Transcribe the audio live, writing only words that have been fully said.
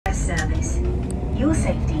service. Your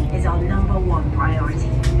safety is our #1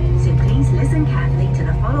 priority, so please listen carefully to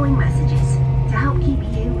the following messages to help keep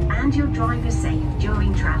you and your driver safe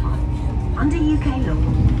during travel. Under UK law,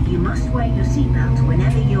 you must wear your seatbelt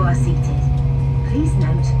whenever you are seated. Please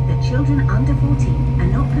note that children under 14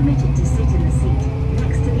 are not permitted to sit in the seat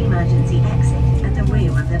next to the emergency exit at the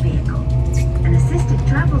rear of the vehicle. An assisted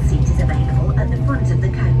travel seat is available at the front of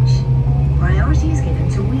the coach. Priority is given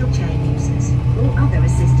to wheelchair users or other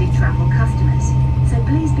assisted travel customers, so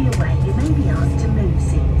please be aware you may be asked to move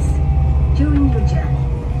seats. During your journey,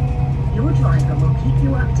 your driver will keep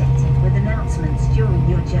you updated with announcements during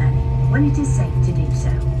your journey when it is safe to do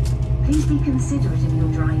so. Please be considerate of your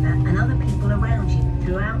driver and other people around you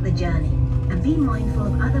throughout the journey, and be mindful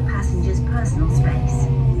of other passengers' personal space.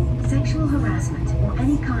 Sexual harassment or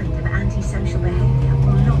any kind of antisocial behaviour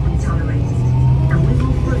will not be tolerated, and we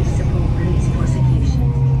will fully support police prosecution.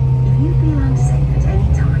 If you feel unsafe at any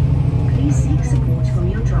time, please seek support from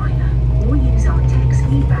your driver or use our text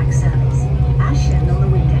feedback service as shown on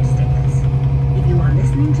the window stickers. If you are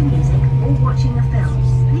listening to music or watching a film,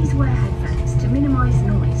 please wear headphones to minimise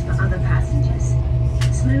noise for other passengers.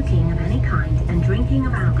 Smoking of any kind and drinking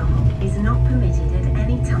of alcohol is not permitted at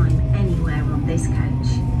any time anywhere on this coach.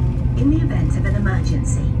 In the event of an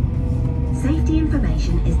emergency, safety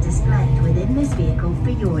information is displayed within this vehicle for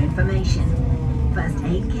your information. First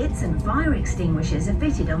aid kits and fire extinguishers are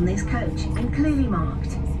fitted on this coach and clearly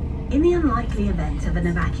marked. In the unlikely event of an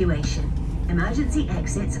evacuation, emergency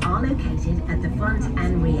exits are located at the front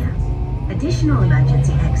and rear. Additional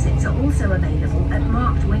emergency exits are also available at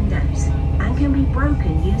marked windows and can be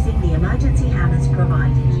broken using the emergency hammers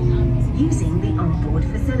provided, using the onboard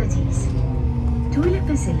facilities. Toilet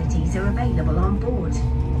facilities are available on board.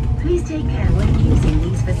 Please take care when using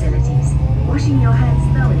these facilities, washing your hands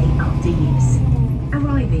thoroughly after use.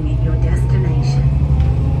 Arriving at your destination.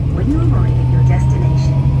 When you arrive at your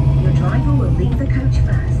destination, your driver will leave the coach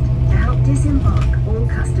first to help disembark all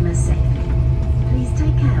customers safely. Please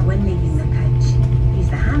take care when leaving the coach. Use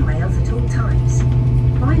the handrails at all times.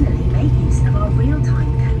 Finally, make use of our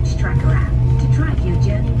real-time coach tracker app to track your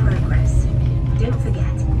journey progress. Don't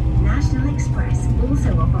forget, National Express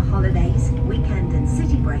also offer holidays, weekend and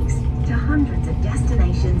city breaks to hundreds of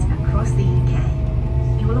destinations across the UK.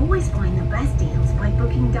 You will always find the best deals by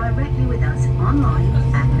booking directly with us online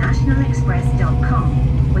at nationalexpress.com,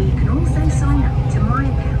 where you can also sign up to My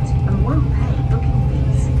Account and won't pay booking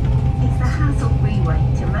fees. It's the hassle-free way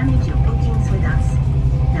to manage your bookings with us.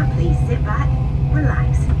 Now please sit back,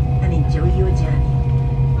 relax and enjoy your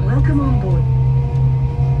journey. Welcome on board